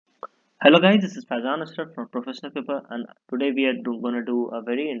Hello guys, this is Faizan Ashraf from Professional Paper, and today we are going to do a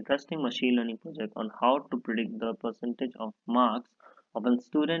very interesting machine learning project on how to predict the percentage of marks of a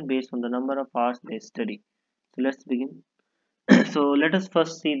student based on the number of hours they study. So let's begin. So let us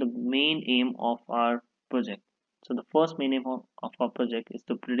first see the main aim of our project. So the first main aim of our project is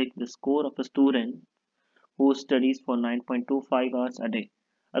to predict the score of a student who studies for 9.25 hours a day.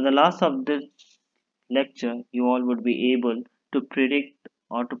 At the last of this lecture, you all would be able to predict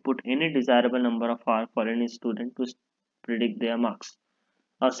or to put any desirable number of hours for any student to predict their marks.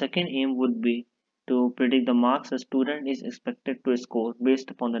 Our second aim would be to predict the marks a student is expected to score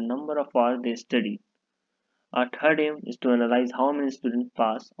based upon the number of hours they study. Our third aim is to analyze how many students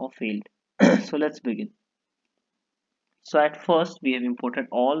pass or failed. So let's begin. So at first we have imported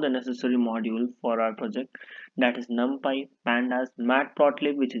all the necessary modules for our project, that is NumPy, Pandas,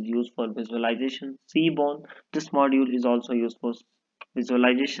 Matplotlib which is used for visualization, Seaborn, this module is also used for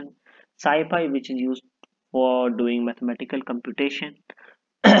visualization, SciPy which is used for doing mathematical computation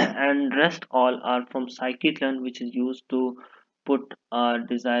and rest all are from scikit-learn which is used to put our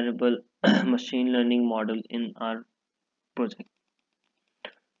desirable machine learning model in our project.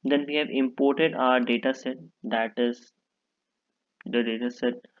 Then we have imported our data set, that is the data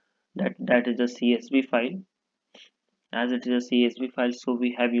set that is a CSV file. As it is a CSV file, so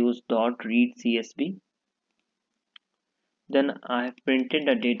we have used dot read CSV. Then I have printed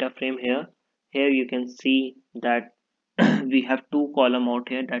the data frame here. Here you can see that we have two column out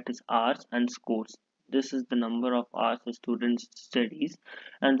here, that is hours and scores. This is the number of hours a student studies,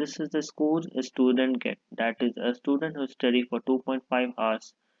 and this is the scores a student get, that is a student who study for 2.5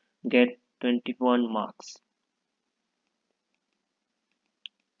 hours get 21 marks.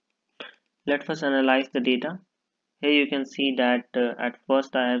 Let us analyze the data. Here you can see that at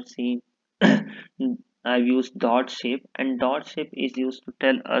first I have seen I've used dot shape, and dot shape is used to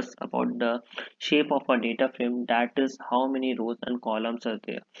tell us about the shape of a data frame, that is how many rows and columns are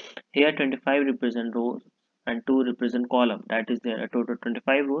there. Here 25 represent rows and 2 represent column, that is there are a total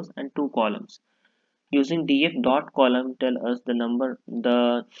 25 rows and 2 columns. Using df dot column tell us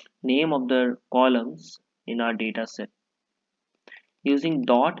the name of the columns in our data set. Using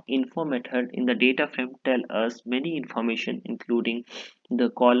dot info method in the data frame tell us many information including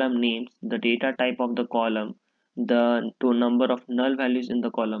the column names, the data type of the column, the number of null values in the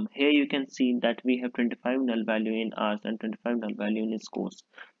column. Here you can see that we have 25 null value in hours and 25 null value in scores.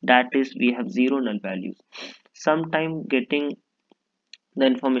 That is, we have 0 null values. Sometime getting the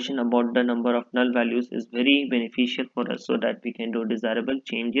information about the number of null values is very beneficial for us, so that we can do desirable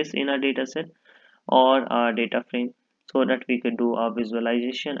changes in our data set or our data frame, so that we could do our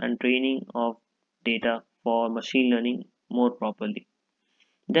visualization and training of data for machine learning more properly.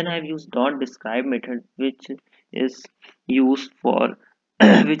 Then I've used dot describe method, which is used for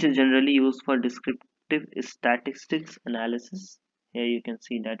which is generally used for descriptive statistics analysis. Here you can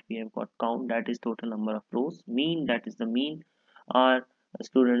see that we have got count, that is total number of rows, mean, that is the mean, our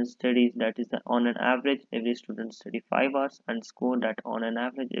student studies, that is the on an average every student study 5 hours, and score, that on an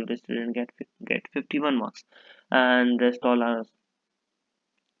average every student get 51 marks, and rest all are,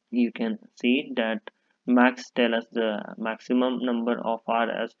 you can see that max tell us the maximum number of hours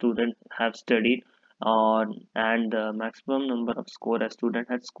a student have studied on, and the maximum number of score a student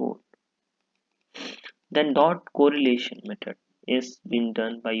had scored. Then dot correlation method is being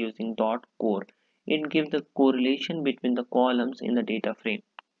done by using dot core. It gives the correlation between the columns in the data frame.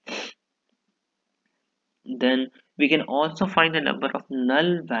 Then we can also find the number of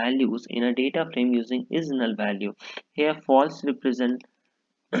null values in a data frame using is null value. Here false represent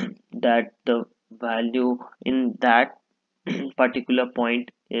that the value in that particular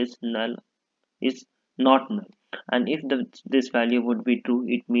point is null, is not null, and if this value would be true,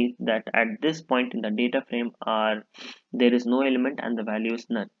 it means that at this point in the data frame are there is no element and the value is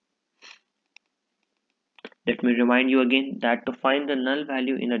none. Let me remind you again that to find the null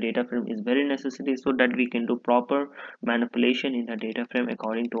value in a data frame is very necessary, so that we can do proper manipulation in the data frame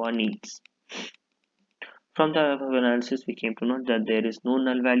according to our needs. From the above analysis we came to know that there is no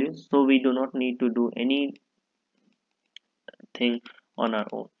null value, so we do not need to do anything on our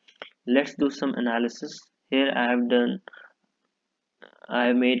own. Let's do some analysis. Here I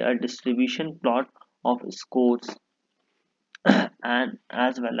have made a distribution plot of scores and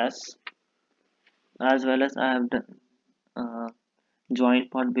as well as I have done join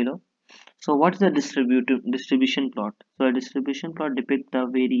plot below. So what's the distribution plot? So a distribution plot depicts the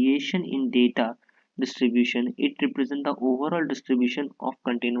variation in data distribution. It represents the overall distribution of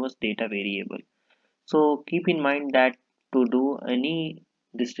continuous data variable. So keep in mind that to do any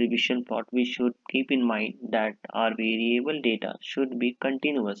distribution plot, we should keep in mind that our variable data should be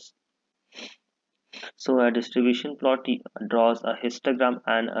continuous. So a distribution plot draws a histogram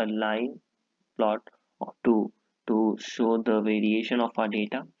and a line plot to show the variation of our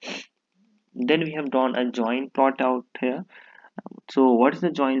data. Then we have drawn a join plot out here. So what is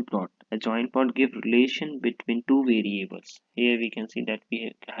the join plot? A join plot gives relation between two variables. Here we can see that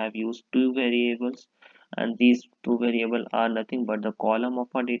we have used two variables, and these two variables are nothing but the column of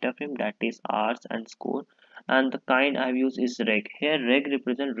our data frame, that is hours and score, and the kind I've used is reg. Here reg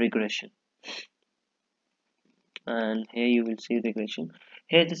represent regression, and here you will see regression.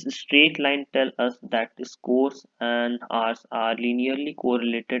 Here this straight line tell us that the scores and hours are linearly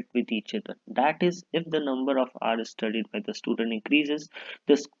correlated with each other. That is, if the number of hours studied by the student increases,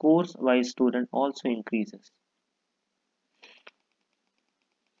 the scores by student also increases.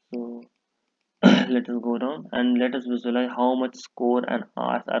 So let us go down and let us visualize how much score and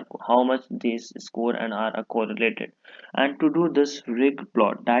hours are, how much this score and hour are correlated. And to do this rig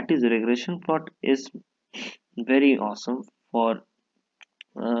plot, that is regression plot, is very awesome for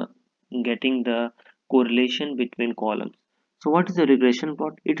uh, getting the correlation between columns. So what is a regression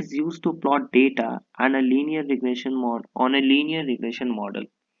plot? It is used to plot data and a linear regression mod on a linear regression model.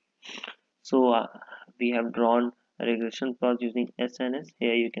 So we have drawn a regression plot using SNS.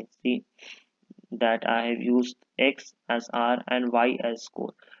 Here you can see that I have used X as R and Y as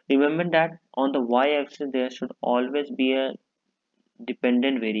score. Remember that on the Y axis there should always be a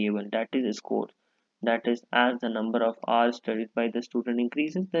dependent variable, that is score. That is, as the number of hours studied by the student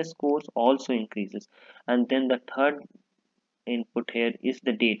increases, the scores also increases. And then the third input here is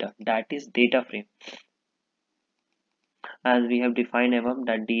the data, that is data frame. As we have defined above,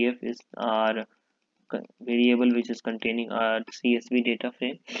 that df is our variable which is containing our CSV data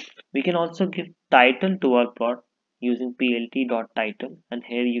frame. We can also give title to our plot using plt.title, and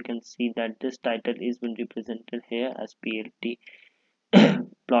here you can see that this title is been represented here as plt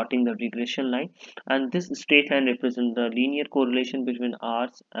plotting the regression line, and this straight line represents the linear correlation between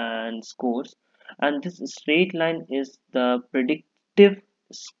hours and scores, and this straight line is the predictive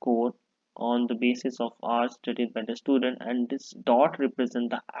score on the basis of hours studied by the student, and this dot represents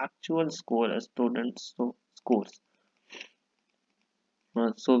the actual score a student scores.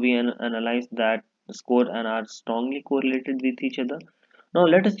 So we analyze that score and are strongly correlated with each other. Now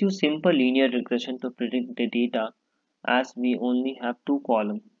let us use simple linear regression to predict the data, as we only have two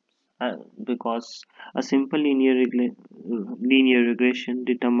columns, because a simple linear regression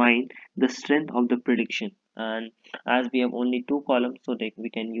determine the strength of the prediction, and as we have only two columns, so we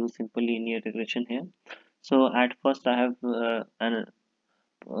can use simple linear regression here. So at first I have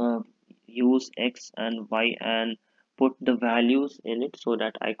uh, use X and Y and put the values in it so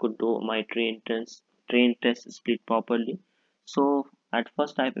that I could do my train test split properly. So at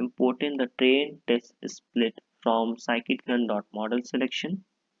first I've imported the train test split from scikit-learn.model selection.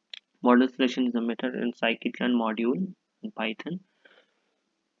 Model selection is a method in scikit-learn module in Python.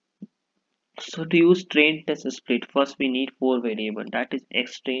 So to use train test split, first we need four variables, that is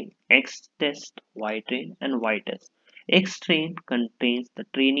X train, X test, Y train, and Y test. X train contains the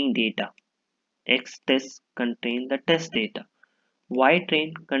training data. X test contain the test data. Y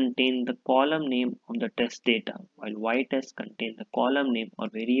train contain the column name of the test data, while Y test contain the column name or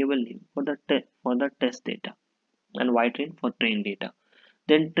variable name for the test data, and Y train for train data.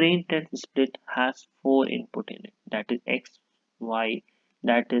 Then train test split has four input in it, that is X, Y,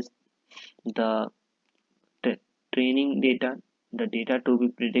 that is the training data, the data to be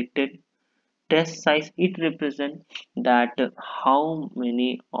predicted. Test size, it represents that how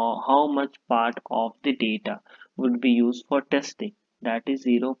many or how much part of the data would be used for testing, that is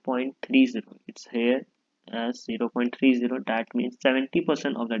 0.30. It's here as 0.30. That means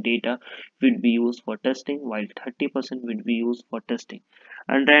 70% of the data would be used for testing, while 30% would be used for testing.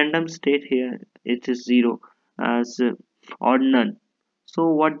 And random state, here it is 0 as or none. So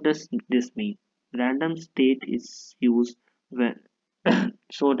what does this mean? Random state is used when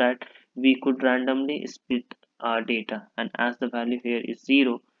so that we could randomly split our data, and as the value here is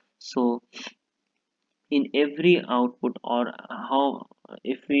 0, so in every output, or how,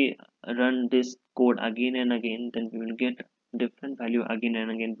 if we run this code again and again, then we will get different value again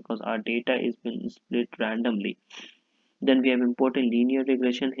and again because our data is been split randomly. Then we have imported linear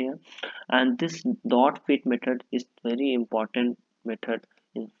regression here, and this dot fit method is very important method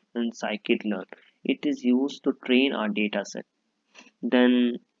in scikit-learn. It is used to train our data set.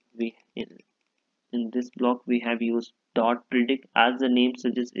 Then we in this block we have used dot predict, as the name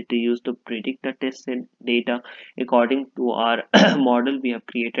suggests, it is used to predict the test set data according to our model we have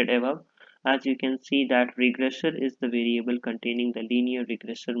created above. As you can see that regressor is the variable containing the linear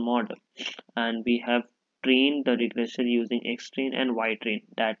regressor model, and we have trained the regressor using X train and Y train,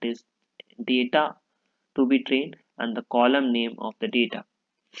 that is data to be trained and the column name of the data.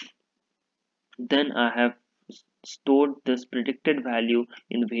 Then I have stored this predicted value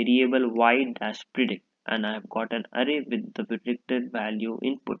in variable y dash predict, and I have got an array with the predicted value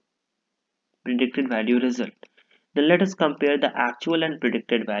input, predicted value result. Then let us compare the actual and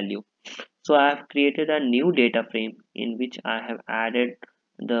predicted value. So I have created a new data frame in which I have added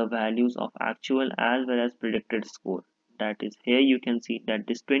the values of actual as well as predicted score. That is, here you can see that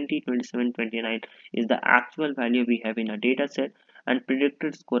this 20, 27, 29 is the actual value we have in a data set, and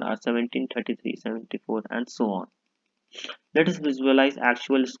predicted score are 17, 33, 74, and so on. Let us visualize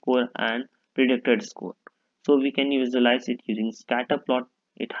actual score and predicted score. So we can visualize it using scatter plot.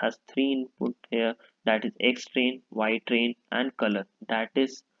 It has three input here, that is X train, Y train, and color, that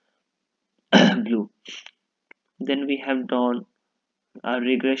is blue. Then we have drawn a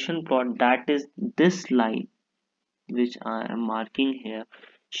regression plot, that is this line which I am marking here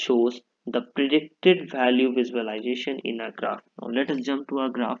shows the predicted value visualization in a graph. Now let us jump to a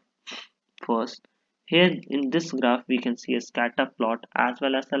graph first. Here in this graph we can see a scatter plot as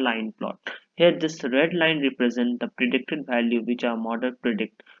well as a line plot. Here this red line represents the predicted value which our model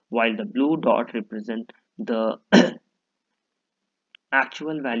predict, while the blue dot represent the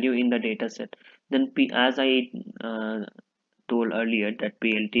actual value in the data set. Then as I told earlier that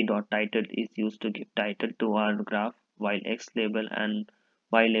plt dot title is used to give title to our graph, while x label and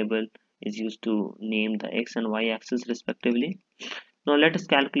y label is used to name the x and y axis respectively. Now let us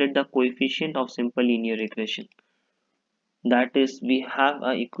calculate the coefficient of simple linear regression. That is, we have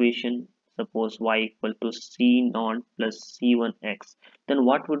a equation, suppose y equal to c naught plus c1x. Then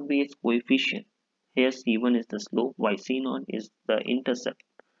what would be its coefficient? Here c1 is the slope, y c naught is the intercept.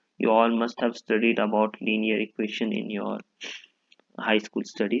 You all must have studied about linear equation in your high school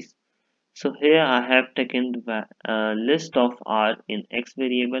studies. So here I have taken the list of r in x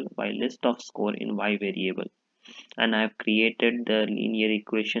variable by list of score in y variable, and I have created the linear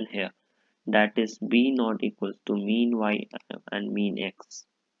equation here, that is b naught equals to mean y and mean x.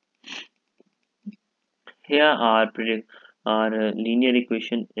 Here our linear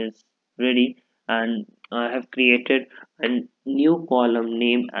equation is ready, and I have created a new column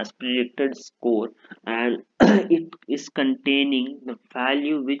named as predicted score, and it is containing the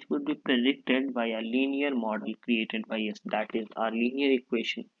value which would be predicted by a linear model created by us, that is our linear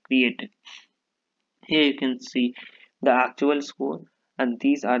equation created. Here you can see the actual score, and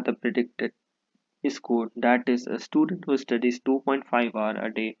these are the predicted score. That is, a student who studies 2.5 hours a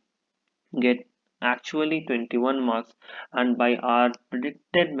day get actually 21 marks, and by our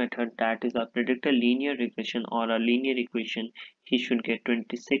predicted method, that is our predicted linear regression or a linear equation, he should get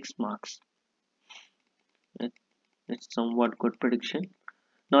 26 marks. It's somewhat good prediction.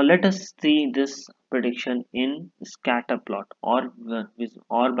 Now let us see this prediction in scatter plot or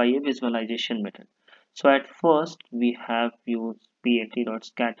by a visualization method. So at first we have used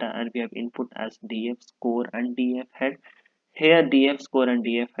plt.scatter and we have input as df score and df head. Here df score and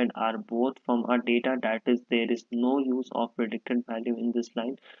df head are both from our data, that is there is no use of predicted value in this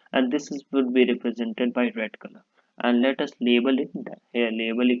line, and this is would be represented by red color. And let us label it that here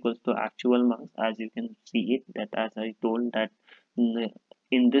label equals to actual marks. As you can see it, that as I told that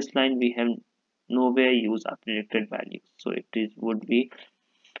in this line we have nowhere use our predicted values, so it is would be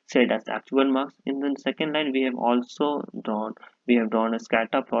said as actual marks. In the second line we have drawn a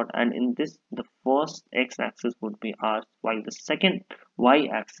scatter plot, and in this the first x-axis would be ours, while the second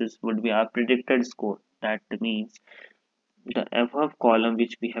y-axis would be our predicted score. That means the above column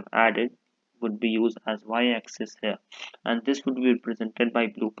which we have added would be used as y-axis here, and this would be represented by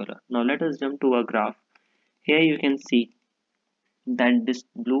blue color. Now let us jump to a graph. Here you can see that this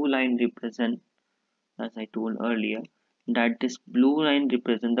blue line represent, as I told earlier, that this blue line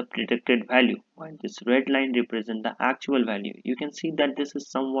represent the predicted value, while this red line represent the actual value. You can see that this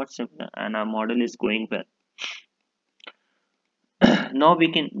is somewhat similar and our model is going well. Now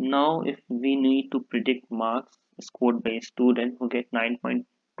if we need to predict marks scored by a student who get 9.25,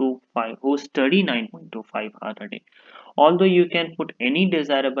 who study 9.25 hours a day, although you can put any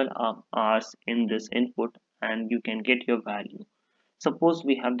desirable hours in this input and you can get your value. Suppose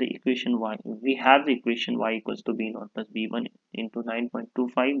we have the equation y equals to b naught plus b1 into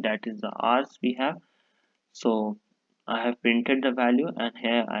 9.25, that is the r's we have. So I have printed the value, and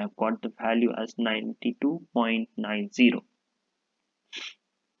here I have got the value as 92.90.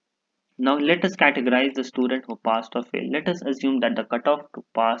 Now let us categorize the student who passed or failed. Let us assume that the cutoff to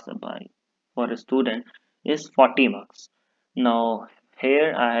pass by for a student is 40 marks. Now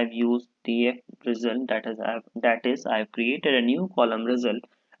here I have used df result, that is I have created a new column result,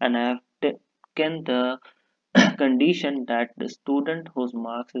 and I have taken the condition that the student whose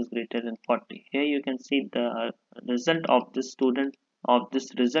marks is greater than 40. Here you can see the result of this student of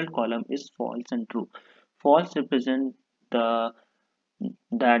this result column is false and true. False represent the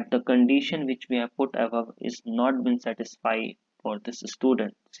that the condition which we have put above is not been satisfied for this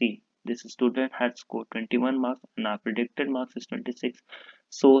student. See, this student has scored 21 marks and our predicted marks is 26.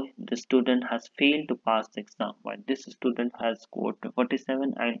 So the student has failed to pass the exam, while this student has scored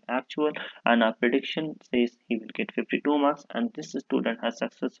 47 and actual, and our prediction says he will get 52 marks, and this student has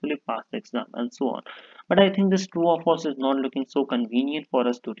successfully passed the exam, and so on. But I think this true or false is not looking so convenient for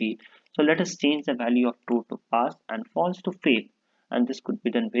us to read. So let us change the value of true to pass and false to fail, and this could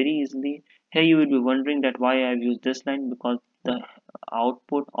be done very easily. Here you will be wondering that why I've used this line, because the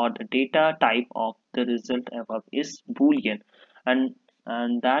output or the data type of the result above is boolean, and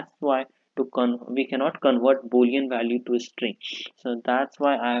that's why we cannot convert boolean value to a string. So that's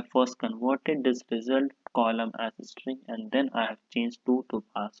why I have first converted this result column as a string, and then I have changed true to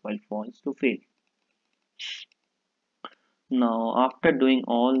pass while false to fail. Now after doing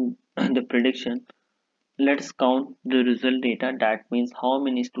all the prediction, let's count the result data. That means how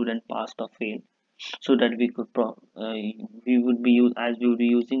many students passed or failed, so that we could we would be as we would be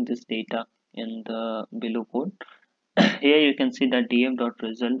using this data in the below code. Here you can see that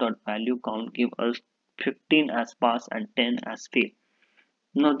df.result.value count give us 15 as pass and 10 as fail.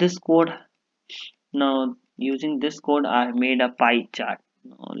 Now this code Now, using this code, I have made a pie chart.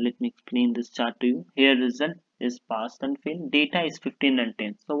 Now, let me explain this chart to you. Here, result is passed and failed. Data is 15 and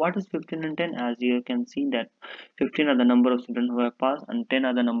 10. So, what is 15 and 10? As you can see that 15 are the number of students who have passed and 10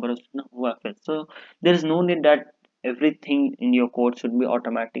 are the number of students who have failed. So, there is no need that everything in your code should be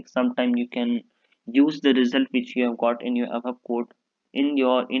automatic. Sometimes you can use the result which you have got in your above code in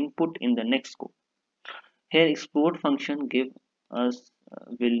your input in the next code. Here explode function give us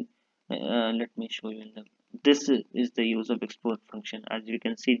will let me show you in the is the use of explode function. As you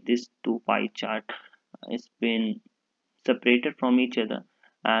can see, this two pie chart is been separated from each other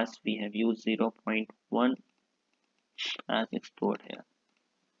as we have used 0.1 as explode here.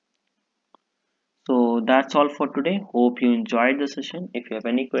 So that's all for today. Hope you enjoyed the session. If you have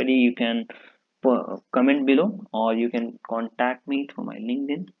any query, you can comment below or you can contact me through my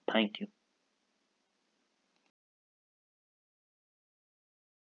LinkedIn. Thank you.